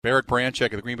Baranczyk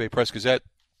of the Green Bay Press-Gazette,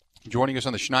 joining us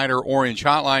on the Schneider Orange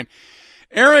Hotline.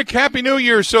 Eric, Happy New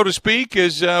Year, so to speak,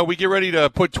 as we get ready to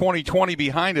put 2020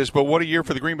 behind us. But what a year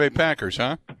for the Green Bay Packers,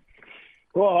 huh?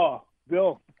 Well,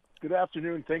 Bill, good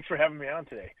afternoon. Thanks for having me on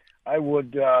today. I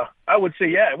would say,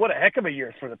 yeah, what a heck of a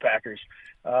year for the Packers.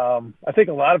 I think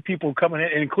a lot of people coming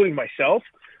in, including myself,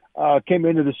 came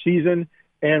into the season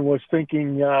and was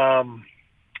thinking that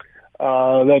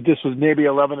this was maybe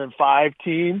 11-5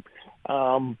 team.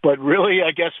 But really,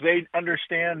 I guess they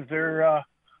understand their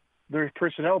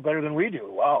personnel better than we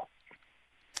do. Wow.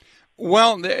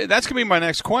 Well, that's going to be my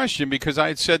next question, because I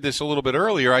had said this a little bit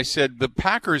earlier. I said the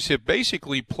Packers have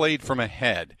basically played from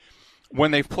ahead.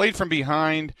 When they've played from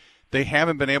behind, they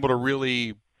haven't been able to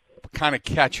really kind of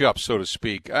catch up, so to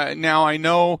speak. Now, I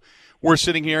know we're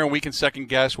sitting here and we can second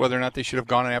guess whether or not they should have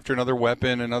gone after another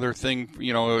weapon, another thing,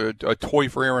 a toy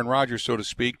for Aaron Rodgers, so to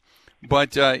speak.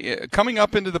 But coming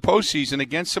up into the postseason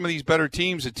against some of these better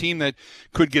teams, a team that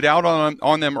could get out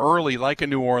on them early, like a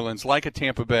New Orleans, like a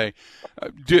Tampa Bay,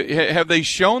 have they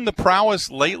shown the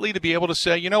prowess lately to be able to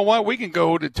say, you know what, we can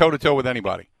go toe-to-toe with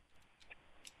anybody?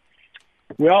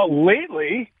 Well,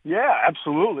 lately, yeah,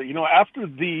 absolutely. After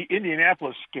the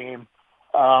Indianapolis game,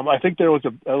 I think there was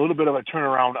a little bit of a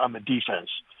turnaround on the defense,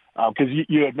 because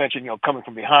you had mentioned, coming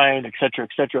from behind, et cetera,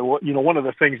 et cetera. One of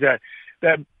the things that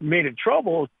made it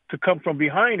trouble to come from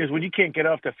behind is when you can't get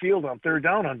off the field on third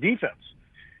down on defense.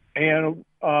 And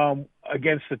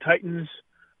against the Titans,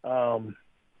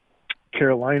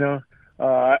 Carolina,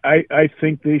 I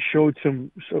think they showed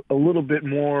a little bit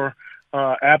more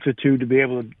aptitude to be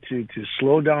able to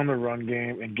slow down the run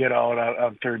game and get out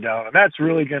on third down. And that's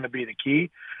really going to be the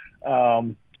key,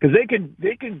 because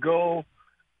they can go,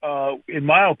 in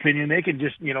my opinion, they can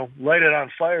just, light it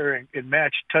on fire and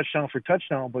match touchdown for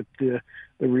touchdown. But the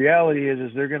reality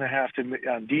is they're going to have to,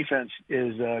 on defense,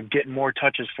 is get more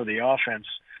touches for the offense.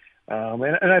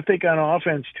 And I think on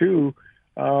offense too,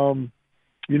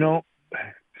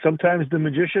 sometimes the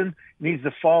magician needs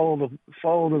to follow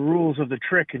the rules of the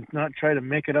trick and not try to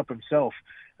make it up himself.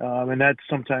 And that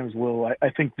sometimes will. I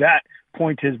think that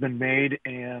point has been made,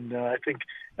 and I think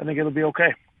it'll be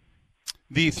okay.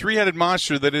 The three-headed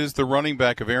monster that is the running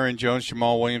back of Aaron Jones,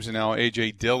 Jamal Williams, and now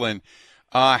A.J. Dillon,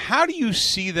 how do you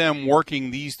see them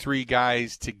working these three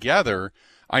guys together?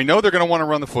 I know they're going to want to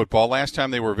run the football. Last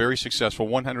time they were very successful,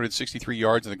 163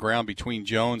 yards on the ground between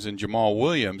Jones and Jamal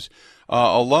Williams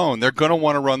alone. They're going to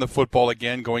want to run the football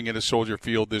again going into Soldier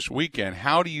Field this weekend.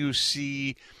 How do you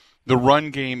see the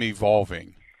run game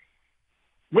evolving?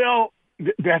 Well,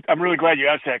 I'm really glad you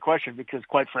asked that question, because,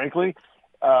 quite frankly,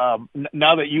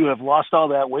 now that you have lost all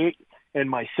that weight, and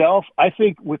myself, I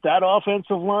think with that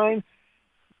offensive line,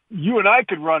 you and I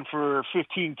could run for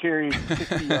 15 carries,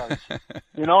 60 yards.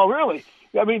 Really.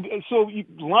 I mean, so you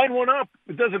line one up.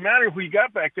 It doesn't matter who you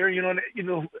got back there.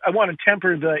 I want to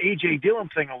temper the A.J. Dillon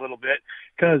thing a little bit,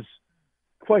 because,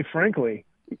 quite frankly,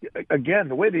 again,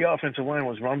 the way the offensive line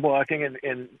was run blocking,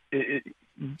 and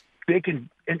you can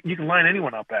line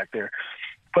anyone up back there.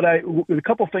 But a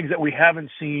couple things that we haven't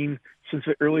seen since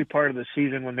the early part of the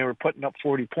season, when they were putting up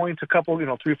 40 points, 3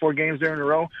 or 4 games there in a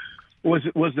row, was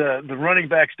the running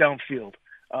backs downfield,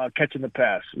 catching the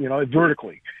pass,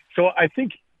 vertically. So I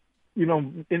think,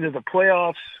 into the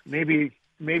playoffs, maybe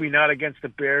not against the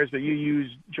Bears, but you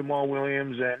use Jamal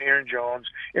Williams and Aaron Jones.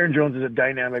 Aaron Jones is a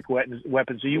dynamic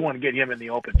weapon, so you want to get him in the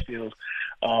open field.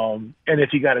 And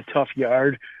if you got a tough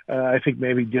yard, I think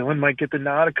maybe Dillon might get the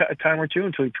nod a time or two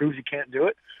until he proves he can't do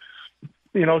it.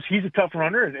 He's a tough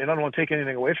runner, and I don't want to take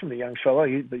anything away from the young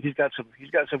fella. But he's got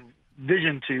some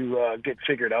vision to get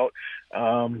figured out.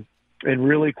 And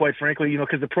really, quite frankly,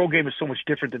 because the pro game is so much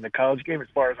different than the college game, as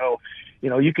far as how,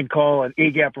 you can call an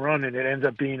A-gap run and it ends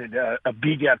up being a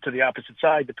B-gap to the opposite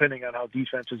side, depending on how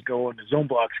defenses go in the zone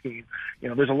block scheme.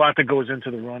 There's a lot that goes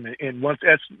into the run. And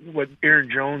that's what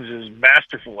Aaron Jones is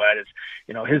masterful at, is,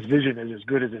 his vision is as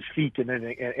good as his feet and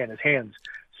his hands.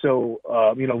 So,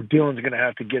 Dillon's going to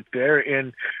have to get there.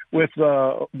 And with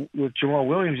Jamal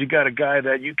Williams, you got a guy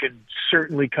that you can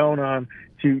certainly count on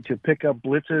to pick up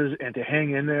blitzes and to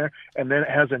hang in there, and then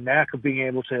has a knack of being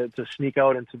able to sneak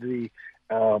out into the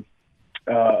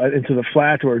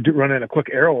flat or run in a quick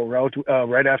arrow route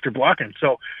right after blocking.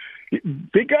 So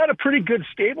they got a pretty good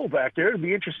stable back there. It'll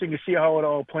be interesting to see how it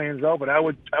all plans out. But I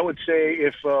would say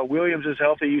if Williams is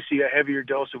healthy, you see a heavier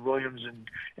dose of Williams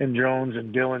and Jones,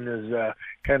 and Dillon is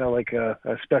kind of like a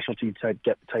specialty type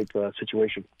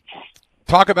situation.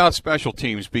 Talk about special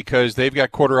teams, because they've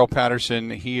got Cordarrelle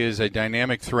Patterson. He is a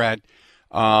dynamic threat.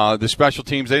 The special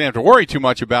teams, they didn't have to worry too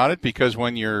much about it, because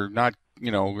when you're not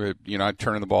you're not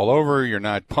turning the ball over, you're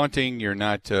not punting, you're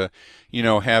not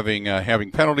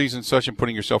having penalties and such, and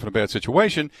putting yourself in a bad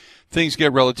situation, things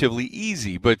get relatively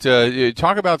easy. But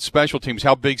talk about special teams.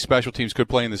 How big special teams could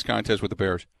play in this contest with the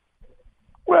Bears?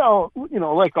 Well,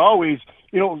 like always,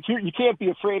 you can't be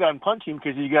afraid on punt team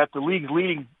because you got the league's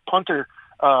leading punter,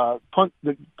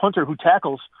 the punter who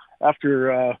tackles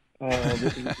after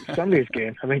Sunday's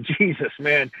game. I mean, Jesus,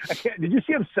 man! Did you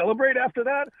see him celebrate after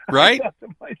that? Right, I thought to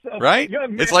myself, right.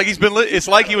 It's like it's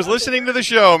like he was listening to the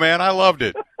show, man. I loved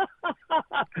it.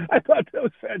 I thought that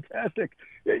was fantastic.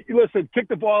 Listen, kick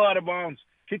the ball out of bounds.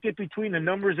 Kick it between the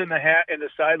numbers and the hat and the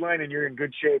sideline, and you're in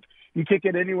good shape. You kick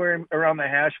it anywhere around the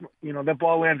hash, that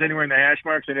ball lands anywhere in the hash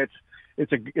marks, and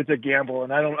it's a gamble.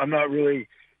 And I'm not really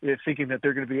thinking that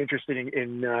they're going to be interested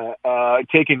in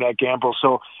taking that gamble.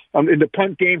 So in the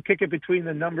punt game, kick it between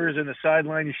the numbers and the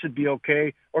sideline, you should be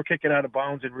okay, or kick it out of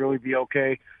bounds and really be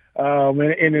okay. As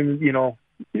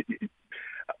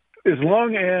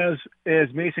long as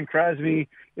Mason Crosby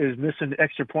is missing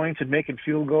extra points and making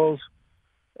field goals,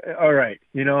 all right,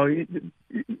 they'll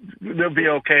be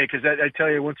okay, because I tell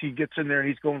you, once he gets in there and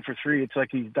he's going for three, it's like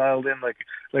he's dialed in like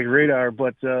radar.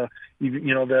 But the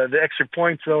extra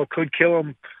points, though, could kill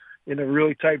him in a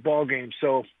really tight ball game.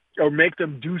 So, or make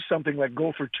them do something like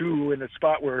go for two in a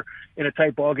spot where in a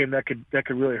tight ball game that could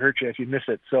really hurt you if you miss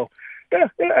it. So, yeah,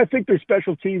 I think their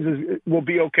special teams will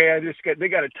be okay. They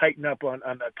got to tighten up on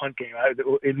that punt game.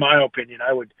 In my opinion,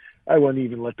 I wouldn't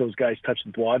even let those guys touch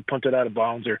the ball. I'd punt it out of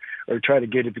bounds or try to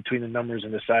get it between the numbers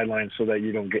and the sidelines so that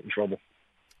you don't get in trouble.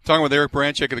 Talking with Eric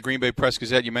Baranczyk of the Green Bay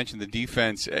Press-Gazette, you mentioned the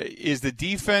defense. Is the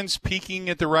defense peaking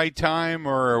at the right time,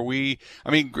 or are we –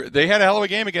 I mean, they had a hell of a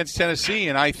game against Tennessee,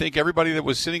 and I think everybody that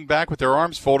was sitting back with their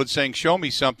arms folded saying, show me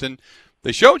something,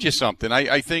 they showed you something.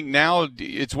 I think now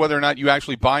it's whether or not you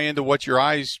actually buy into what your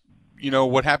eyes –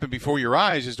 what happened before your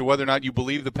eyes, as to whether or not you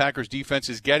believe the Packers' defense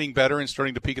is getting better and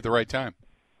starting to peak at the right time.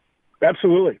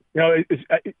 Absolutely.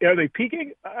 Are they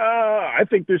peaking? I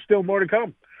think there's still more to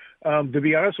come. To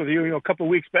be honest with you, a couple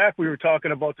of weeks back we were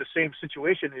talking about the same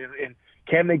situation and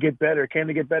can they get better? Can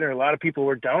they get better? A lot of people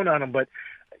were down on them, but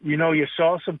you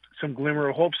saw some glimmer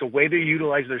of hope. So the way they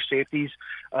utilize their safeties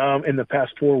in the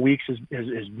past 4 weeks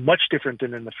is much different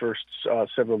than in the first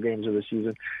several games of the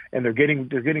season. And they're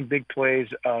getting big plays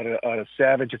out of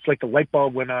Savage. It's like the light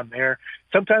bulb went on there.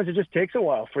 Sometimes it just takes a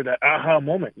while for that aha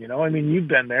moment. I mean, you've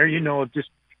been there. It just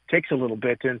takes a little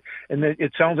bit, and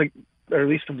it sounds like, or at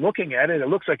least from looking at it, it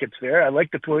looks like it's there. I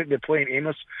like they're playing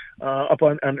Amos up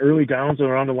on early downs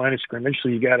around the line of scrimmage, so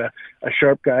you got a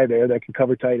sharp guy there that can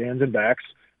cover tight ends and backs.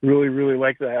 Really, really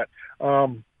like that.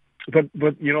 But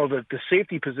the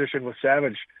safety position with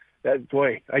Savage, that,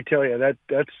 boy, I tell you,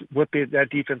 that's what that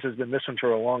defense has been missing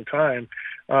for a long time.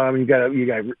 You got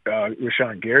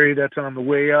Rashawn Gary that's on the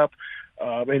way up,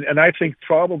 and I think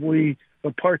probably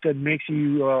the part that makes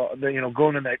you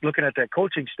going in that, looking at that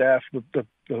coaching staff,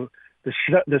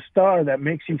 the star that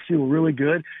makes you feel really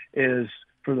good is,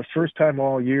 for the first time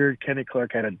all year, Kenny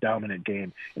Clark had a dominant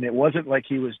game. And it wasn't like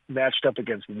he was matched up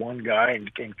against one guy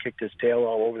and kicked his tail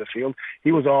all over the field.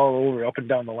 He was all over, up and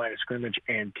down the line of scrimmage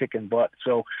and kicking butt.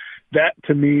 So that,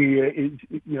 to me,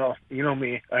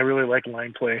 me, I really like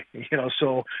line play.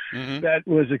 So that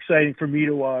was exciting for me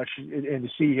to watch and to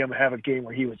see him have a game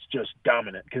where he was just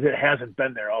dominant, because it hasn't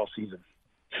been there all season.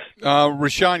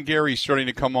 Rashawn Gary starting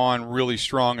to come on really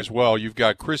strong as well. You've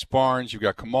got Chris Barnes, you've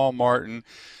got Kamal Martin,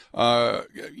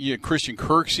 Christian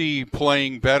Kirksey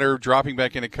playing better, dropping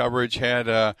back into coverage,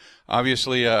 had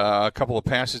obviously a couple of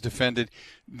passes defended.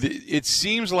 It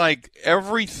seems like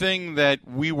everything that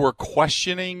we were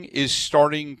questioning is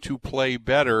starting to play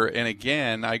better. And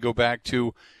again, I go back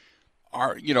to,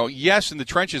 yes, in the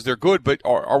trenches they're good, but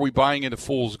are we buying into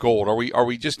fool's gold? Are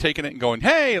we just taking it and going,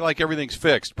 hey, like everything's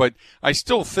fixed? But I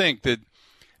still think that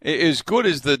as good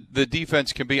as the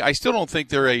defense can be, I still don't think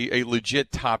they're a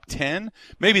legit top 10.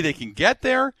 Maybe they can get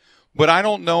there, but I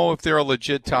don't know if they're a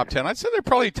legit top 10. I'd say they're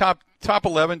probably top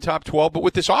 11, top 12. But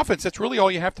with this offense, that's really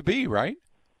all you have to be, right?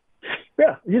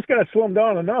 Yeah, you just got to slow them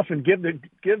down enough and give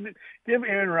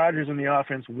Aaron Rodgers and the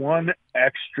offense one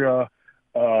extra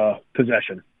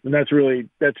possession. And that's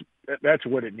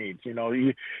what it needs.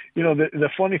 The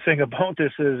funny thing about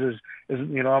this is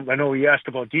I know we asked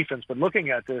about defense, but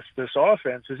looking at this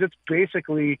offense it's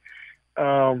basically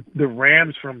the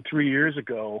Rams from 3 years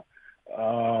ago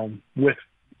with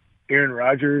Aaron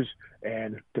Rodgers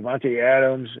and Devontae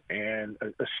Adams and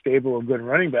a stable of good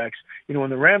running backs.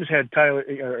 When the Rams had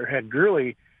had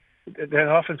Gurley,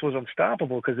 that offense was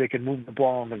unstoppable because they could move the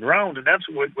ball on the ground, and that's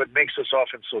what makes this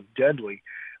offense so deadly.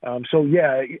 So,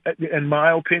 yeah, in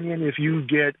my opinion, if you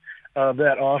get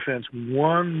that offense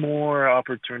one more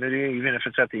opportunity, even if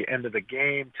it's at the end of the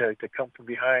game, to come from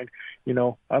behind,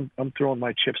 I'm throwing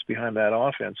my chips behind that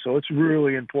offense. So it's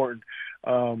really important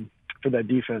for that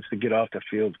defense to get off the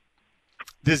field.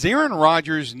 Does Aaron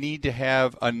Rodgers need to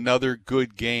have another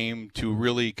good game to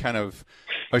really kind of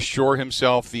assure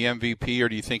himself the MVP, or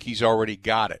do you think he's already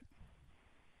got it?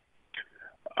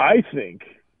 I think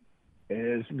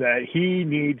is that he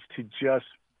needs to just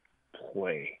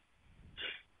play.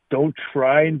 Don't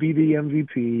try and be the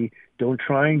MVP. Don't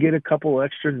try and get a couple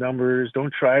extra numbers.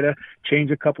 Don't try to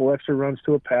change a couple extra runs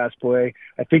to a pass play.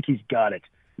 I think he's got it.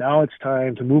 Now it's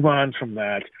time to move on from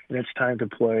that, and it's time to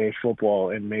play football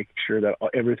and make sure that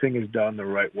everything is done the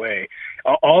right way.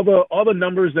 All the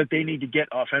numbers that they need to get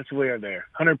offensively are there.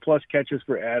 100-plus catches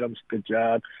for Adams. Good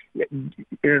job.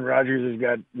 Aaron Rodgers has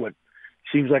got what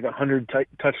seems like 100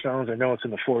 touchdowns. I know it's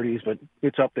in the 40s, but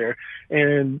it's up there.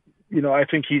 And I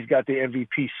think he's got the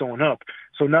MVP sewn up.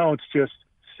 So now it's just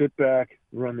sit back,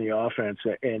 run the offense,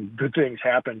 and good things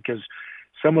happen, because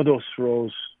some of those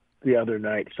throws the other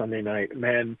night, Sunday night,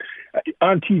 man,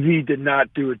 on TV did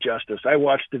not do it justice. I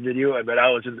watched the video, but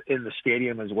I was in the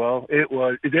stadium as well.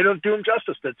 They don't do him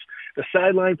justice. That's the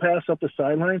sideline pass up the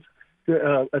sidelines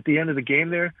at the end of the game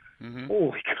there. Mm-hmm.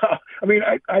 Holy cow. I mean,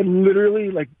 I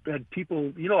literally had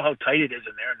people, how tight it is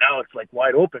in there. Now it's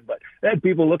wide open, but I had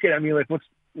people looking at me like,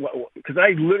 because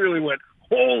I literally went,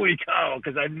 holy cow,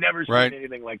 because I've never seen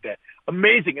anything like that.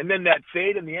 Amazing. And then that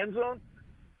fade in the end zone.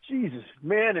 Jesus,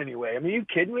 man, anyway. I mean, you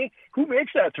kidding me? Who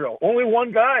makes that throw? Only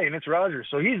one guy, and it's Rodgers.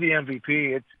 So he's the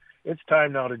MVP. It's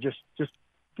time now to just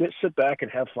sit back and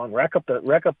have fun. Rack up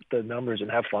the numbers and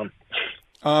have fun.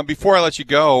 Before I let you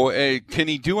go, can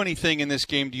he do anything in this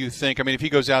game, do you think? I mean, if he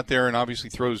goes out there and obviously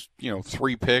throws,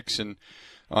 3 picks and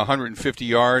 150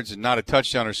 yards and not a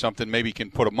touchdown or something, maybe he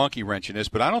can put a monkey wrench in this,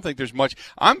 but I don't think there's much.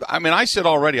 I said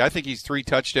already, I think he's 3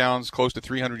 touchdowns, close to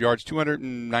 300 yards,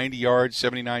 290 yards,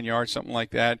 79 yards, something like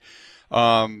that.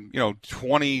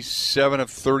 27 of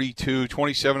 32,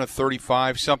 27 of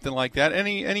 35, something like that.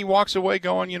 And he walks away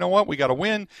going, you know what, we got to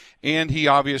win. And he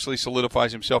obviously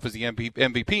solidifies himself as the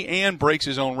MVP and breaks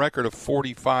his own record of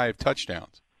 45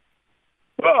 touchdowns.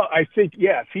 Well, I think,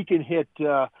 if he can hit,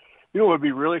 what would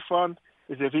be really fun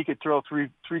is if he could throw three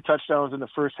touchdowns in the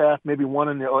first half, maybe one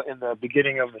in the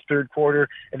beginning of the third quarter,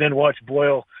 and then watch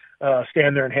Boyle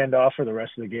stand there and hand off for the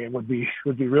rest of the game would be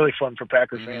really fun for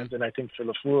Packers fans, and I think for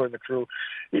LaFleur and the crew.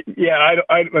 Yeah,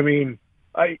 I mean,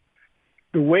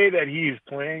 the way that he's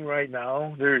playing right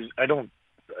now, there's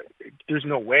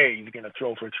no way he's going to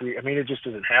throw for 3. I mean, it just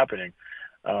isn't happening.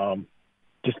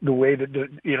 Just the way that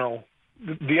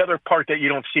the other part that you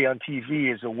don't see on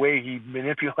TV is the way he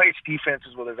manipulates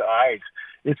defenses with his eyes.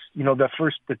 It's,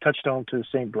 the touchdown to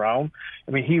St. Brown.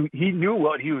 I mean, he knew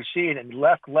what he was seeing and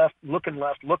left, looking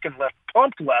left,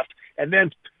 pumped left, and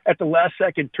then at the last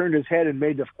second turned his head and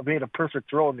made a perfect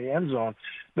throw in the end zone.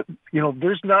 But,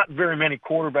 there's not very many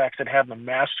quarterbacks that have the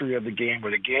mastery of the game,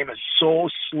 where the game is so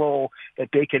slow that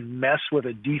they can mess with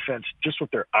a defense just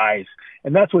with their eyes.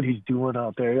 And that's what he's doing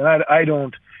out there. And I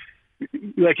don't,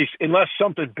 unless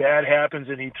something bad happens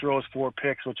and he throws 4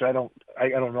 picks, which I don't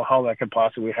know how that could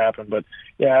possibly happen. But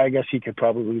yeah, I guess he could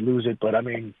probably lose it. But I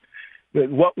mean,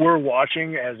 what we're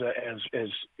watching as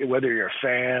whether you're a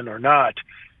fan or not,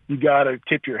 you got to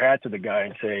tip your hat to the guy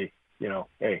and say,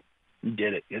 hey, you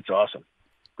did it. It's awesome.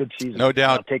 Good season. No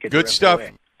doubt. Take it Good stuff.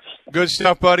 Good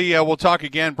stuff, buddy. We'll talk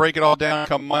again. Break it all down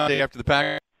come Monday after the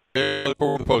Packers. Look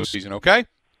forward to the postseason. Okay.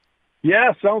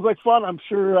 Yeah, sounds like fun. I'm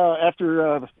sure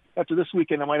after this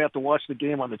weekend, I might have to watch the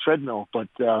game on the treadmill, but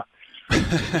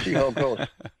see how it goes.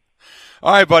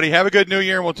 All right, buddy. Have a good New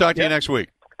Year, and we'll talk to you next week.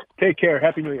 Take care.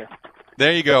 Happy New Year.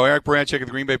 There you go. Eric Baranczyk of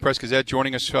the Green Bay Press-Gazette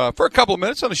joining us for a couple of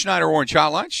minutes on the Schneider Orange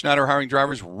Hotline. Schneider hiring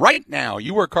drivers right now.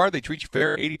 You work hard, they treat you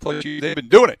fair. 80-plus years, they've been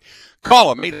doing it.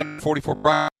 Call them,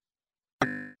 844.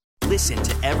 Listen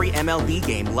to every MLB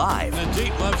game live. In the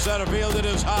deep left center field, it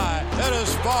is high, it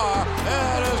is far,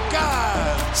 it is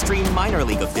gone. Stream minor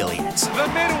league affiliates. The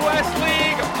Midwest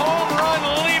League home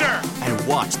run leader. And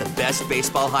watch the best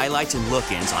baseball highlights and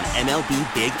look-ins on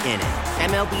MLB Big Inning.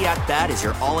 MLB At Bat is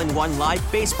your all-in-one live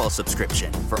baseball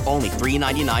subscription for only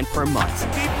 $3.99 per month.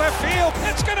 Deep left field,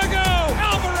 it's gonna go.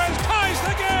 Alvarez ties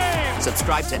the game.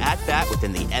 Subscribe to At Bat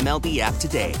within the MLB app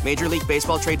today. Major League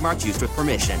Baseball trademarks used with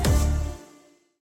permission.